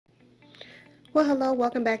Well, hello,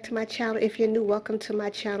 welcome back to my channel. If you're new, welcome to my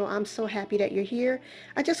channel. I'm so happy that you're here.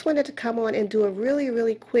 I just wanted to come on and do a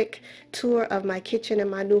really quick tour of my kitchen in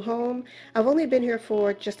my new home. I've only been here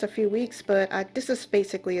for just a few weeks, but this is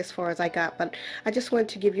basically as far as I got. But I just wanted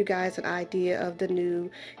to give you guys an idea of the new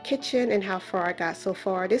kitchen and how far I got so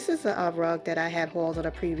far. This is a rug that I had hauled on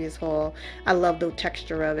a previous haul. I love the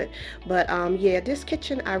texture of it. But yeah, this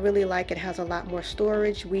kitchen I really like. It has a lot more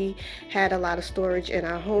storage. We had a lot of storage in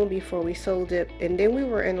our home before we sold it, and then we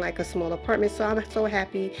were in like a small apartment, so I'm so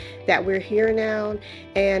happy that we're here now.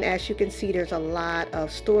 And as you can see, there's a lot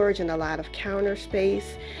of storage and a lot of counter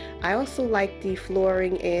space. I also like the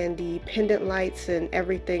flooring and the pendant lights and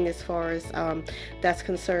everything as far as that's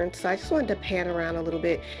concerned. So I just wanted to pan around a little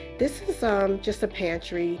bit. This is just a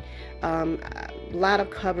pantry, a lot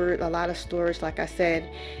of cupboard, a lot of storage, like I said.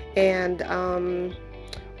 And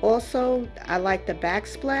also, I like the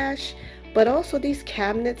backsplash, but also these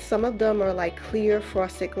cabinets, some of them are like clear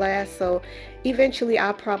frosted glass, so eventually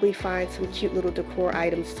I'll probably find some cute little decor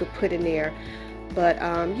items to put in there. But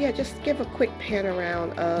yeah, just give a quick pan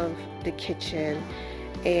around of the kitchen.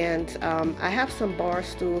 And I have some bar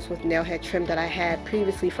stools with nail head trim that I had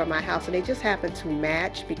previously from my house, and they just happen to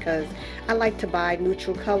match because I like to buy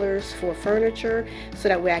neutral colors for furniture so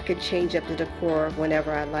that way I can change up the decor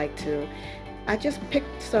whenever I like to. I just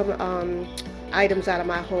picked some items out of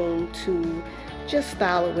my home to just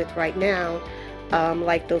style it with right now,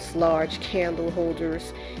 like those large candle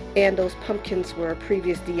holders, and those pumpkins were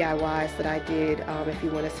previous DIYs that I did, if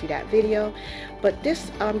you want to see that video. But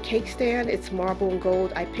this cake stand, it's marble and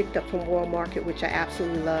gold, I picked up from World Market, which I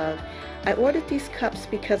absolutely love. I ordered these cups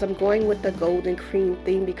because I'm going with the gold and cream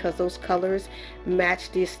theme because those colors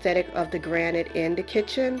match the aesthetic of the granite in the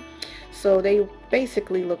kitchen. So they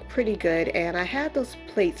basically look pretty good, and I had those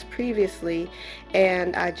plates previously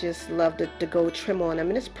and I just love the gold trim on them,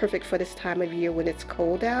 and it's perfect for this time of year when it's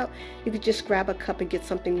cold out. You could just grab a cup and get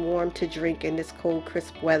something warm to drink in this cold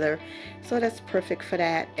crisp weather, so that's perfect for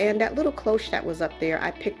that. And that little cloche that was up there,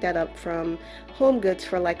 I picked that up from Home Goods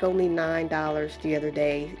for like only $9 the other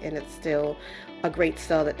day, and it's still a great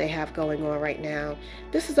sale that they have going on right now.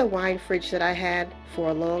 This is a wine fridge that I had for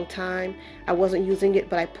a long time. I wasn't using it,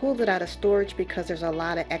 but I pulled it out of storage because there's a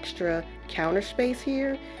lot of extra counter space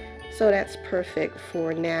here. So that's perfect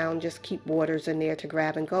for now. Just keep waters in there to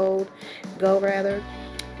grab and go rather.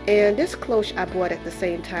 And this cloche I bought at the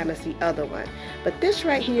same time as the other one. But this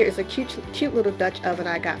right here is a cute little Dutch oven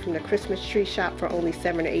I got from the Christmas tree shop for only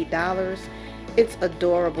 $7 or $8. It's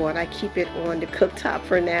adorable, and I keep it on the cooktop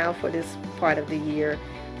for now for this part of the year,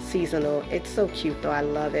 seasonal. It's so cute though, I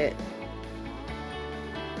love it.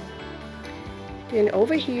 Then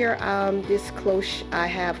over here, this cloche I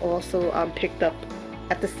have also picked up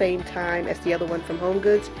at the same time as the other one from Home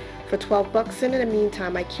Goods for 12 bucks. And in the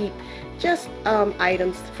meantime, I keep just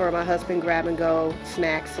items for my husband, grab and go,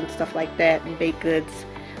 snacks and stuff like that, and baked goods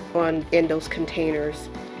in those containers.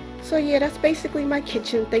 So yeah, that's basically my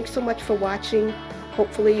kitchen. Thanks so much for watching.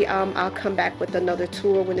 Hopefully I'll come back with another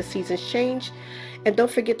tour when the seasons change. And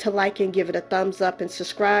don't forget to like and give it a thumbs up and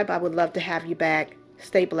subscribe. I would love to have you back.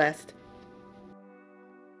 Stay blessed.